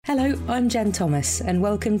Hello, I'm Jen Thomas and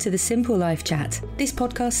welcome to the Simple Life Chat. This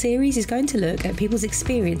podcast series is going to look at people's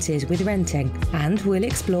experiences with renting, and we'll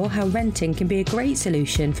explore how renting can be a great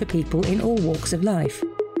solution for people in all walks of life.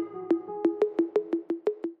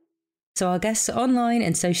 So our guests are online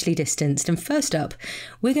and socially distanced, and first up,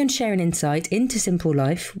 we're going to share an insight into Simple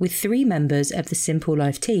Life with three members of the Simple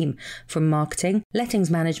Life team from marketing,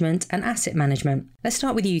 lettings management and asset management. Let's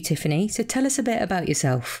start with you, Tiffany. So tell us a bit about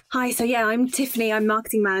yourself. Hi, I'm Tiffany. I'm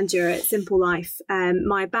marketing manager at Simple Life.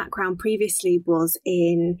 My background previously was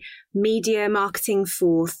in media marketing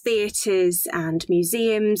for theatres and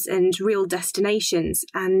museums and real destinations.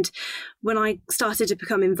 And when I started to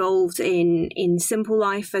become involved in Simple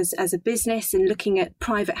Life as a business and looking at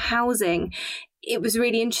private housing, it was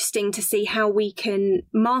really interesting to see how we can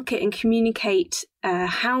market and communicate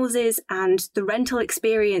houses and the rental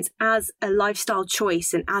experience as a lifestyle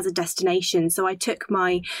choice and as a destination. So I took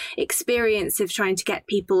my experience of trying to get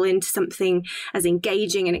people into something as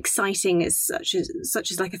engaging and exciting as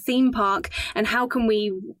such as like a theme park, and how can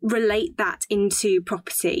we relate that into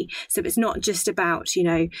property? So it's not just about,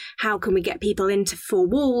 how can we get people into four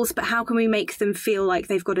walls, but how can we make them feel like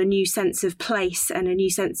they've got a new sense of place and a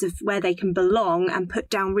new sense of where they can belong and put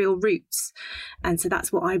down real roots. And so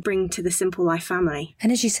that's what I bring to the Simple Life family.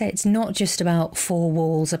 And as you say, it's not just about four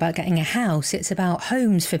walls, about getting a house. It's about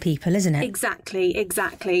homes for people, isn't it? Exactly.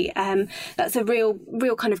 That's a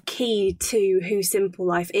real kind of key to who Simple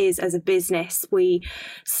Life is as a business. We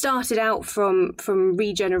started out from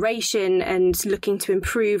regeneration and looking to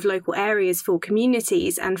improve local areas for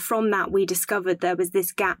communities. And from that, we discovered there was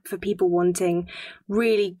this gap for people wanting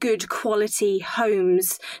really good quality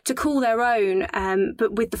homes to call their own,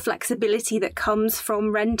 but with the flexibility that comes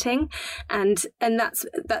from renting. And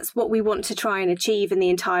that's what we want to try and achieve in the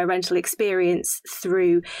entire rental experience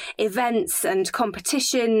through events and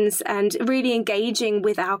competitions and really engaging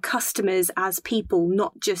with our customers as people,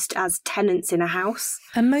 not just as tenants in a house.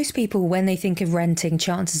 And most people, when they think of renting,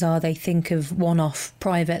 chances are they think of one-off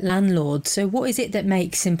private landlords. So what is it that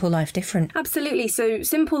makes Simple Life different? Absolutely. So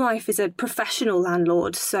Simple Life is a professional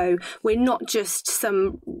landlord. So we're not just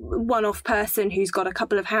some one-off person who's got a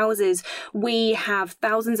couple of houses. We have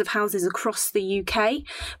thousands of houses across the UK,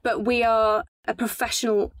 but we are a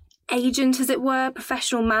professional agent, as it were,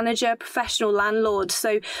 professional manager, professional landlord.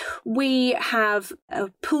 So we have a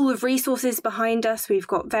pool of resources behind us. We've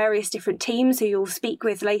got various different teams who you'll speak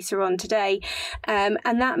with later on today. And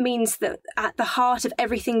that means that at the heart of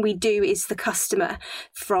everything we do is the customer,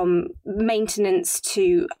 from maintenance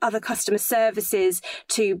to other customer services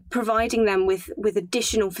to providing them with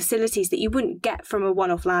additional facilities that you wouldn't get from a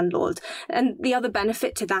one-off landlord. And the other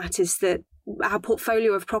benefit to that is that our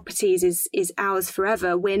portfolio of properties is ours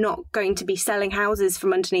forever. We're not going to be selling houses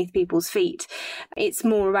from underneath people's feet. It's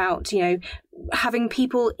more about, having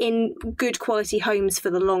people in good quality homes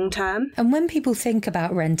for the long term. And when people think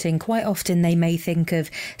about renting, quite often they may think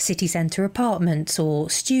of city centre apartments or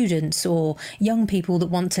students or young people that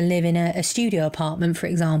want to live in a studio apartment, for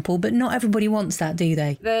example, but not everybody wants that, do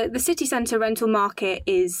they? The city centre rental market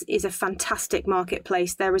is a fantastic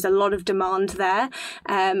marketplace. There is a lot of demand there,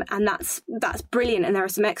 and that's brilliant. And there are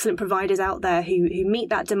some excellent providers out there who meet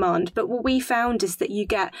that demand. But what we found is that you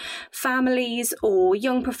get families or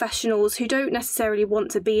young professionals who don't necessarily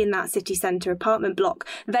want to be in that city centre apartment block.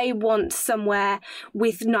 They want somewhere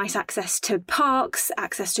with nice access to parks,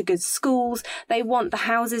 access to good schools. They want the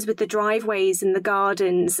houses with the driveways and the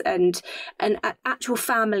gardens and actual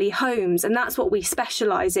family homes. And that's what we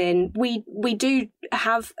specialise in. We do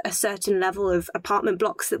have a certain level of apartment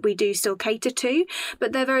blocks that we do still cater to,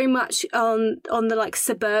 but they're very much on the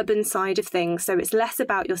suburban side of things. So it's less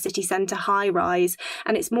about your city centre high rise,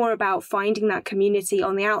 and it's more about finding that community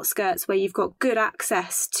on the outskirts where you've got good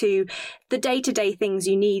access to the day-to-day things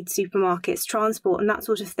you need, supermarkets, transport and that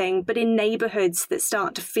sort of thing, but in neighbourhoods that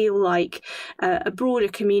start to feel like a broader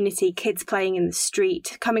community, kids playing in the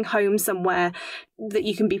street, coming home somewhere that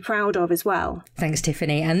you can be proud of as well. Thanks,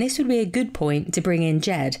 Tiffany. And this would be a good point to bring in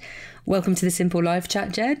Jed. Welcome to the Simple Life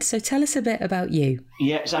Chat, Jed. So tell us a bit about you.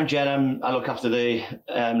 Yes, I'm Jed. I look after the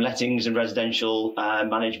lettings and residential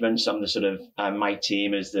management. So I'm the sort of my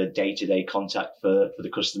team is the day-to-day contact for the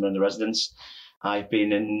customer and the residents. I've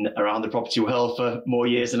been around the property world for more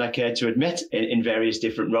years than I care to admit in various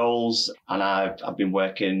different roles. And I've been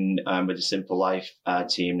working with the Simple Life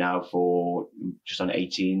team now for just on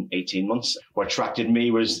 18 months. What attracted me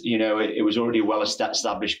was, it was already a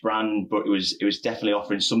well-established brand, but it was definitely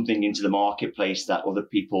offering something into the marketplace that other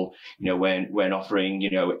people, weren't offering.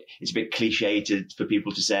 It's a bit cliche for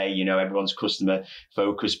people to say, everyone's customer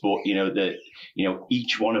focused, but,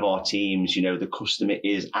 each one of our teams, the customer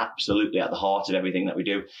is absolutely at the heart of everything that we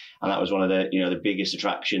do. And that was one of the biggest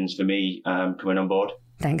attractions for me coming on board.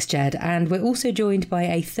 Thanks, Jed. And we're also joined by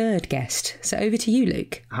a third guest. So over to you,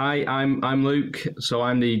 Luke. Hi, I'm Luke. So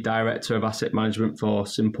I'm the Director of Asset Management for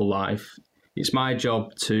Simple Life. It's my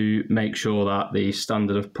job to make sure that the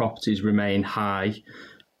standard of properties remain high,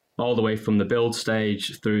 all the way from the build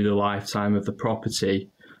stage through the lifetime of the property.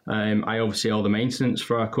 I oversee all the maintenance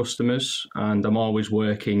for our customers, and I'm always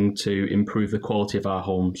working to improve the quality of our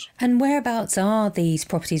homes. And whereabouts are these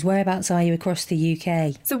properties? Whereabouts are you across the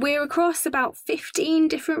UK? So we're across about 15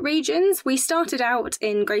 different regions. We started out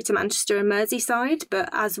in Greater Manchester and Merseyside, but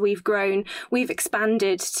as we've grown, we've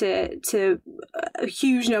expanded to a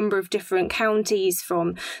huge number of different counties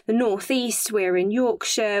from the northeast. We're in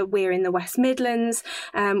Yorkshire, we're in the West Midlands.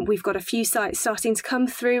 We've got a few sites starting to come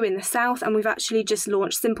through in the south, and we've actually just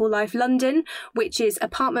launched Simple Life London, which is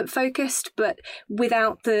apartment focused, but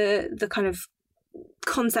without the kind of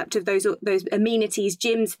concept of those amenities,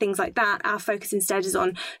 gyms, things like that. Our focus instead is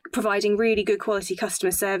on providing really good quality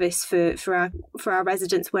customer service for our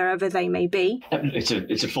residents wherever they may be.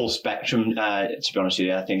 It's a full spectrum, to be honest with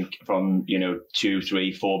you. I think from 2,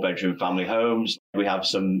 3, 4 bedroom family homes. We have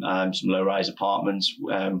some low-rise apartments,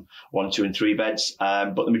 1, 2 and 3 beds,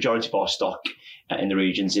 but the majority of our stock in the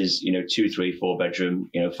regions is 2, 3, 4 bedroom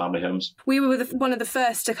family homes. We were one of the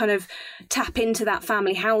first to kind of tap into that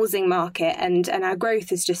family housing market, and our growth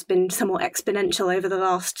has just been somewhat exponential over the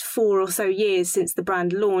last 4 or so years since the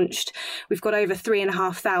brand launched. We've got over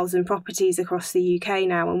 3,500 properties across the UK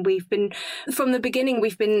now, and from the beginning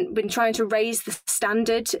we've been trying to raise the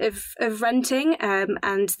standard of renting,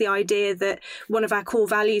 and the idea that one of our core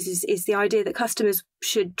values is the idea that customers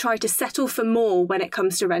should try to settle for more when it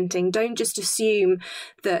comes to renting. Don't just assume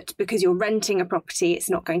that because you're renting a property, it's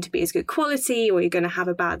not going to be as good quality or you're going to have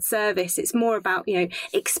a bad service. It's more about,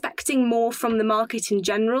 expecting more from the market in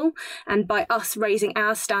general. And by us raising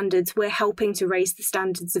our standards, we're helping to raise the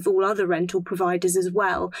standards of all other rental providers as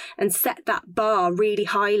well, and set that bar really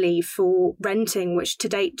highly for renting, which to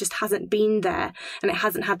date just hasn't been there. And it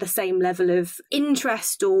hasn't had the same level of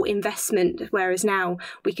interest or investment, whereas now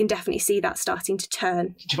we can definitely see that starting to turn.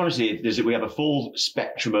 To be honest with you, we have a full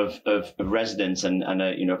spectrum of residents and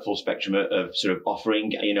a full spectrum of sort of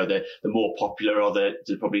offering. The more popular are the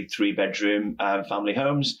probably 3 bedroom family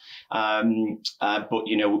homes, but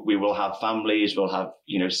we will have families, we'll have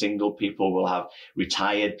single people, we'll have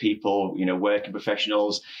retired people, working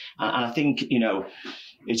professionals, and I think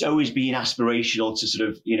it's always been aspirational to sort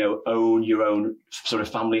of, own your own sort of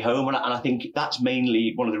family home. And I think that's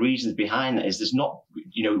mainly one of the reasons behind that is there's not,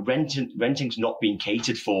 renting's not being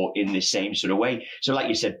catered for in the same sort of way. So like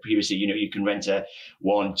you said previously, you can rent a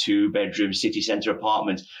 1, 2 bedroom city centre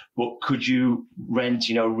apartment, but could you rent,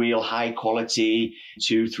 real high quality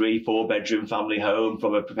 2, 3, 4 bedroom family home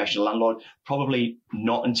from a professional landlord? Probably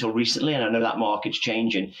not until recently. And I know that market's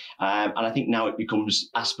changing. And I think now it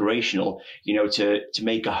becomes aspirational, to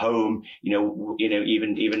make a home,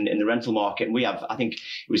 even in the rental market. And we have, I think it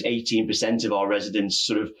was 18% of our residents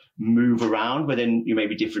sort of move around within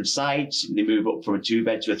maybe different sites. They move up from a 2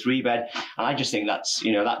 bed to a 3 bed. And I just think that's,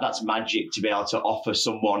 that's magic to be able to offer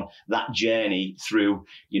someone that journey through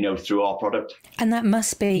our product. And that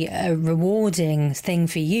must be a rewarding thing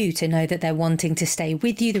for you to know that they're wanting to stay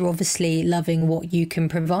with you. They're obviously loving what you can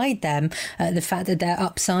provide them. The fact that they're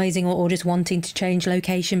upsizing or just wanting to change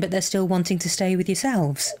location, but they're still wanting to stay with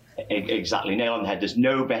yourselves. Exactly, nail on the head. There's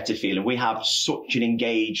no better feeling. We have such an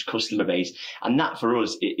engaged customer base, and that for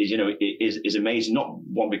us is amazing. Not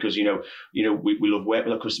one because we love work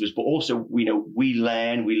with our customers, but also we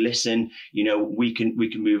learn, we listen. We can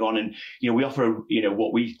move on, and we offer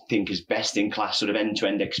what we think is best in class sort of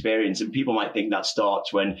end-to-end experience. And people might think that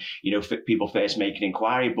starts when people first make an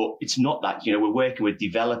inquiry, but it's not that. We're working with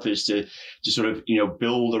developers to sort of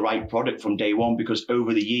build the right product from day one, because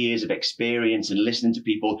over the years of experience and listening to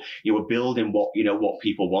people, we're building what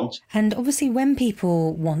people want. And obviously when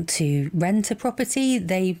people want to rent a property,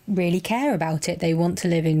 they really care about it. They want to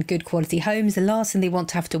live in good quality homes. The last thing they want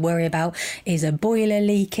to have to worry about is a boiler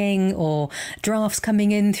leaking or drafts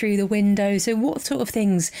coming in through the window. So what sort of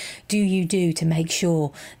things do you do to make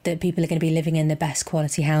sure that people are going to be living in the best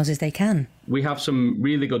quality houses they can? We have some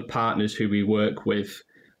really good partners who we work with,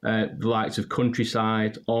 the likes of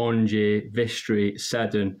Countryside, Orangey, Vistry,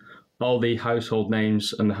 Seddon, all the household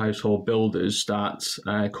names and the household builders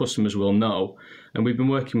that customers will know. And we've been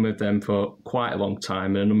working with them for quite a long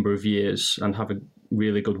time, in a number of years, and have a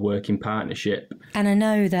really good working partnership. And I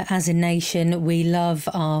know that as a nation, we love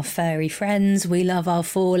our furry friends, we love our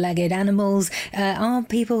four-legged animals. Are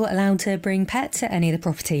people allowed to bring pets at any of the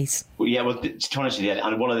properties? Well, yeah, well, to be honest with you,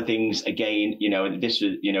 and one of the things, again, this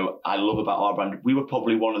was, I love about our brand, we were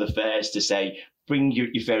probably one of the first to say, bring your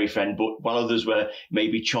furry friend, but while others were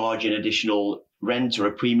maybe charging additional rent or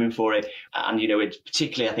a premium for it. And, it's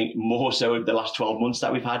particularly, I think, more so over the last 12 months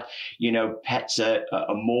that we've had, pets are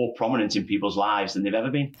more prominent in people's lives than they've ever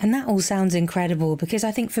been. And that all sounds incredible, because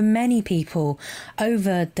I think for many people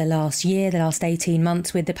over the last year, the last 18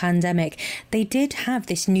 months with the pandemic, they did have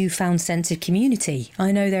this newfound sense of community.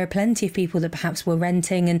 I know there are plenty of people that perhaps were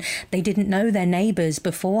renting and they didn't know their neighbours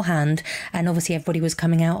beforehand. And obviously everybody was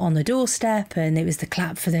coming out on the doorstep and it was the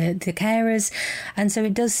clap for the carers. And so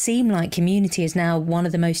it does seem like community is now one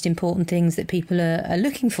of the most important things that people are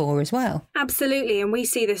looking for as well. Absolutely. And we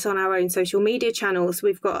see this on our own social media channels.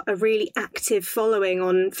 We've got a really active following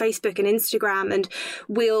on Facebook and Instagram, and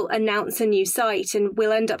we'll announce a new site and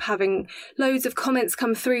we'll end up having loads of comments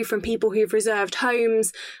come through from people who've reserved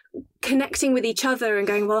homes, connecting with each other and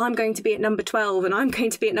going, well, I'm going to be at number 12 and I'm going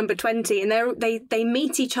to be at number 20. And they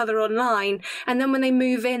meet each other online. And then when they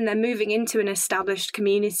move in, they're moving into an established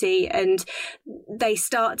community and they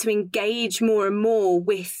start to engage more and more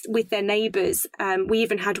with their neighbours. We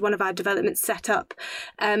even had one of our developments set up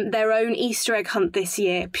their own Easter egg hunt this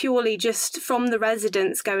year, purely just from the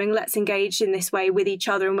residents going, let's engage in this way with each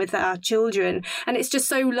other and with our children. And it's just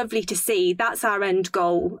so lovely to see. That's our end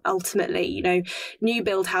goal, ultimately. New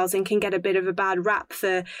build housing can get a bit of a bad rap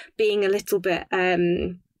for being a little bit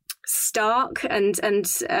stark and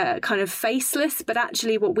kind of faceless, but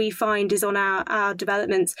actually what we find is on our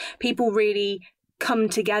developments, people really come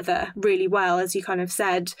together really well, as you kind of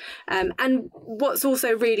said. And what's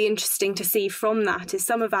also really interesting to see from that is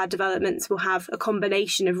some of our developments will have a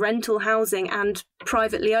combination of rental housing and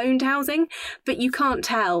privately owned housing, but you can't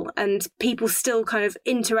tell, and people still kind of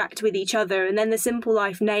interact with each other. And then the Simple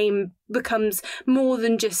Life name becomes more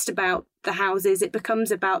than just about the houses. It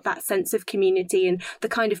becomes about that sense of community and the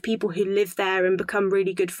kind of people who live there and become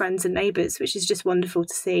really good friends and neighbours, which is just wonderful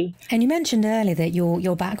to see. And you mentioned earlier that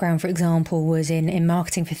your background, for example, was in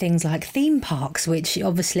marketing for things like theme parks, which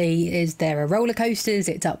obviously there are roller coasters,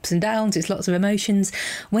 it's ups and downs, it's lots of emotions.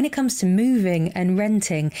 When it comes to moving and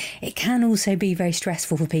renting, it can also be very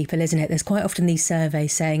stressful for people, isn't it? There's quite often these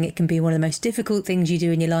surveys saying it can be one of the most difficult things you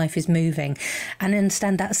do in your life is moving. And I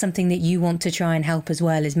understand that's something that you want to try and help as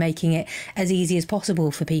well, is making it as easy as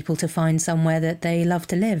possible for people to find somewhere that they love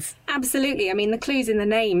to live. Absolutely. I mean, the clue's in the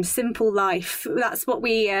name, Simple Life. That's what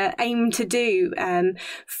we aim to do,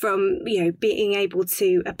 from, being able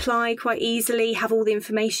to apply quite easily, have all the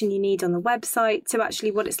information you need on the website, to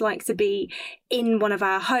actually what it's like to be in one of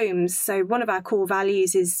our homes. So one of our core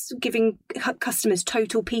values is giving customers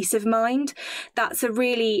total peace of mind. That's a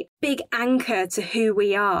really big anchor to who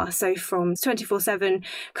we are. So from 24/7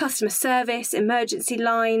 customer service, emergency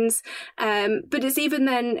lines, but it's even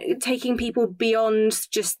then taking people beyond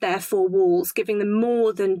just their four walls, giving them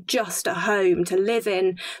more than just a home to live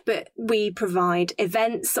in. But we provide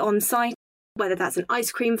events on site, whether that's an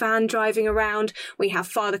ice cream van driving around. We have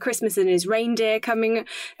Father Christmas and his reindeer coming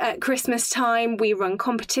at Christmas time. We run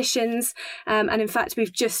competitions. And in fact,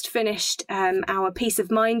 we've just finished our Peace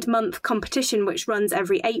of Mind Month competition, which runs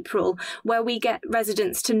every April, where we get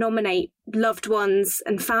residents to nominate loved ones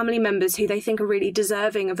and family members who they think are really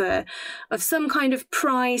deserving of some kind of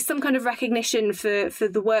prize, some kind of recognition for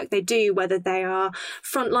the work they do, whether they are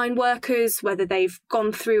frontline workers, whether they've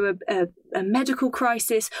gone through a medical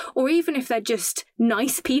crisis, or even if they're just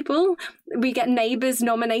nice people. We get neighbours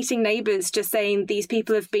nominating neighbours, just saying these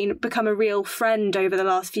people have become a real friend over the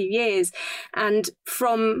last few years. And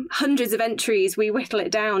from hundreds of entries, we whittle it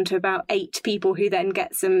down to about 8 people who then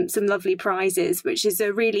get some lovely prizes, which is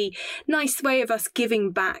a really nice way of us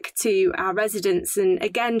giving back to our residents. And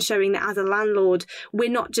again, showing that as a landlord, we're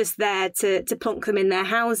not just there to plonk them in their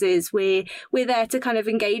houses. We're there to kind of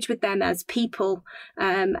engage with them as people,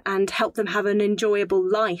 and help them have an enjoyable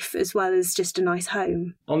life as well as just a nice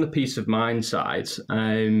home. On the peace of mind side,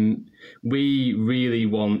 we really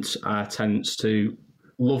want our tenants to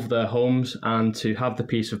love their homes and to have the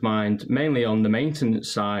peace of mind, mainly on the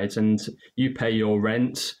maintenance side. And you pay your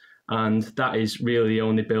rent, and that is really the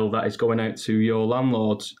only bill that is going out to your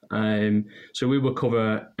landlord. So we will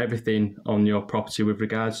cover everything on your property with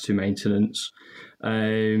regards to maintenance.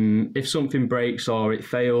 If something breaks or it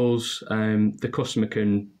fails, the customer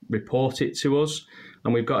can report it to us.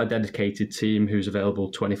 And we've got a dedicated team who's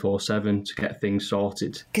available 24/7 to get things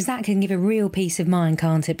sorted. Because that can give a real peace of mind,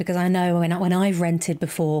 can't it? Because I know when I've rented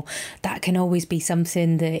before, that can always be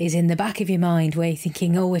something that is in the back of your mind where you're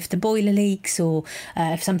thinking, oh, if the boiler leaks or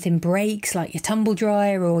if something breaks, like your tumble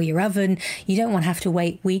dryer or your oven, you don't want to have to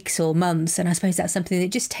wait weeks or months. And I suppose that's something that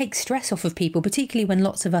just takes stress off of people, particularly when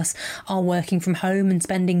lots of us are working from home and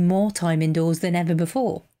spending more time indoors than ever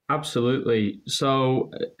before. Absolutely.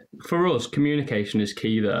 So for us, communication is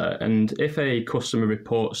key there. And if a customer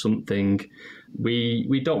reports something,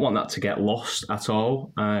 we don't want that to get lost at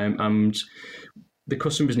all. And the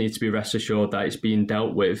customers need to be rest assured that it's being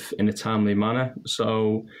dealt with in a timely manner.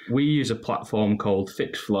 So we use a platform called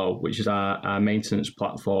FixFlow, which is our maintenance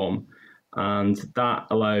platform. And that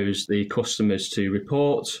allows the customers to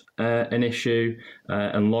report an issue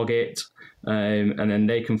and log it. And then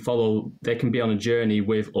they can be on a journey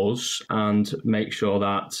with us and make sure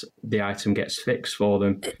that the item gets fixed for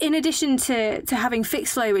them. In addition to having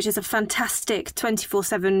FixFlow, which is a fantastic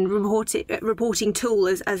 24/7 reporting tool,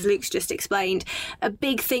 as Luke's just explained, a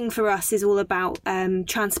big thing for us is all about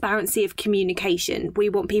transparency of communication. We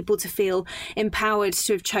want people to feel empowered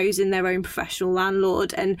to have chosen their own professional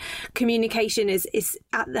landlord, and communication is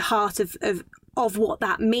at the heart of what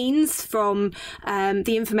that means, from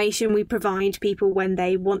the information we provide people when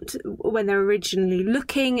they're originally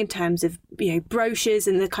looking, in terms of brochures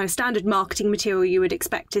and the kind of standard marketing material you would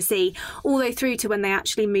expect to see, all the way through to when they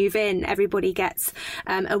actually move in. Everybody gets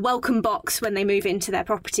a welcome box when they move into their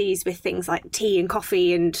properties with things like tea and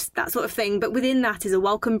coffee and that sort of thing. But within that is a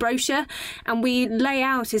welcome brochure, and we lay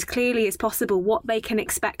out as clearly as possible what they can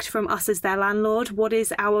expect from us as their landlord. What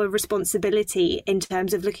is our responsibility in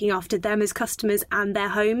terms of looking after them as customers and their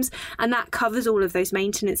homes, and that covers all of those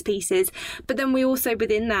maintenance pieces. But then we also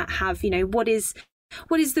within that have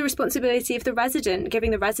what is the responsibility of the resident,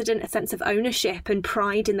 giving the resident a sense of ownership and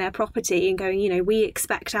pride in their property, and going, we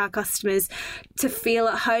expect our customers to feel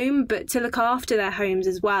at home, but to look after their homes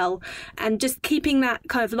as well. And just keeping that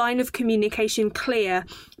kind of line of communication clear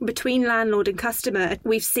between landlord and customer.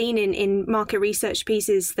 We've seen in market research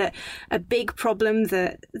pieces that a big problem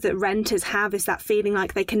that renters have is that feeling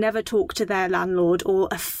like they can never talk to their landlord, or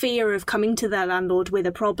a fear of coming to their landlord with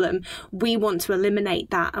a problem. We want to eliminate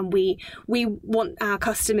that, and we want our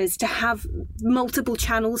customers to have multiple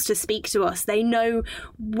channels to speak to us. They know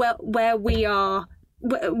where we are,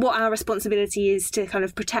 what our responsibility is to kind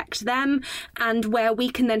of protect them, and where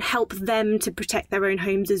we can then help them to protect their own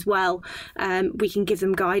homes as well. We can give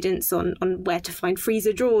them guidance on where to find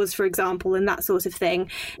freezer drawers, for example, and that sort of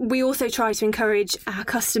thing. We also try to encourage our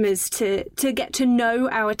customers to get to know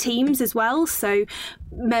our teams as well. So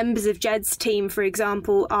members of Jed's team, for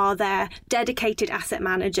example, are their dedicated asset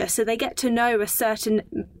manager. So they get to know a certain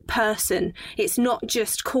person. It's not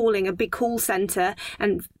just calling a big call centre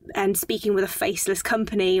and speaking with a faceless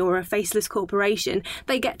company or a faceless corporation.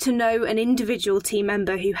 They get to know an individual team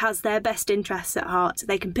member who has their best interests at heart.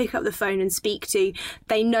 They can pick up the phone and speak to.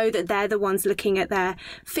 They know that they're the ones looking at their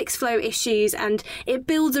FixFlow issues, and it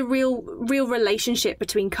builds a real relationship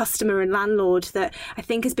between customer and landlord that I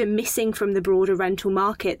think has been missing from the broader rental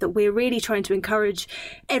market, that we're really trying to encourage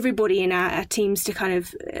everybody in our teams to kind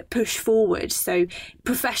of push forward. So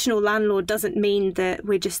professional landlord doesn't mean that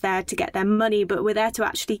we're just there to get their money, but we're there to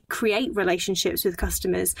actually create relationships with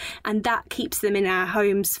customers, and that keeps them in our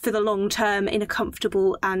homes for the long term in a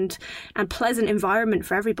comfortable and pleasant environment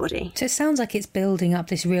for everybody. So it sounds like it's building up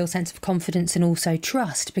this real sense of confidence and also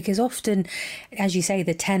trust, because often, as you say,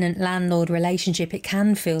 the tenant-landlord relationship, it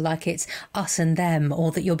can feel like it's us and them,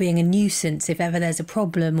 or that you're being a nuisance if ever there's a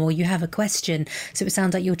problem or you have a question. So it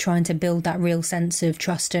sounds like you're trying to build that real sense of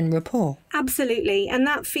trust and rapport. Absolutely, and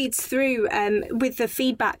that feeds through with the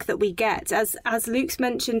feedback that we get. As Luke's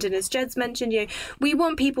mentioned and as Jed's mentioned, we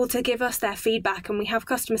want people to give us their feedback, and we have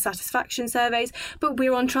customer satisfaction surveys, but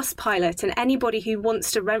we're on Trustpilot, and anybody who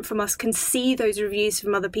wants to rent from us can see those reviews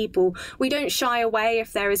from other people. We don't shy away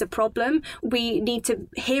if there is a problem. We need to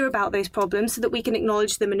hear about those problems so that we can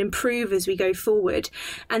acknowledge them and improve as we go forward.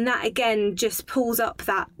 And that again just pulls up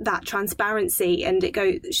that transparency, and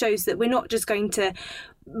it shows that we're not just going to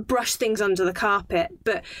brush things under the carpet,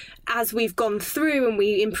 but as we've gone through and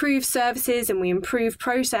we improve services and we improve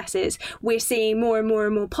processes, we're seeing more and more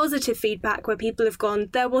and more positive feedback where people have gone,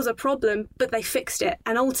 there was a problem, but they fixed it.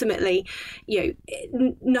 And ultimately,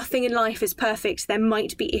 nothing in life is perfect. There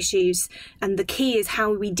might be issues, and the key is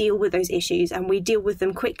how we deal with those issues, and we deal with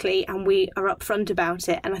them quickly, and we are upfront about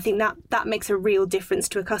it. And I think that makes a real difference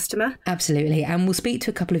to a customer. Absolutely. And we'll speak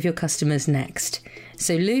to a couple of your customers next.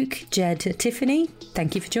 So Luke, Jed, Tiffany,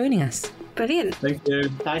 thank you for joining us. Brilliant. Thank you.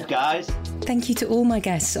 Thanks, guys. Thank you to all my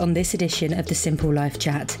guests on this edition of the Simple Life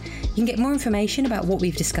Chat. You can get more information about what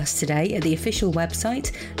we've discussed today at the official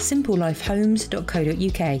website,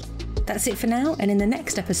 simplelifehomes.co.uk. That's it for now, and in the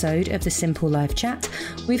next episode of the Simple Life Chat,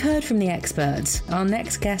 we've heard from the experts. Our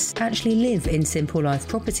next guests actually live in Simple Life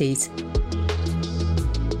properties.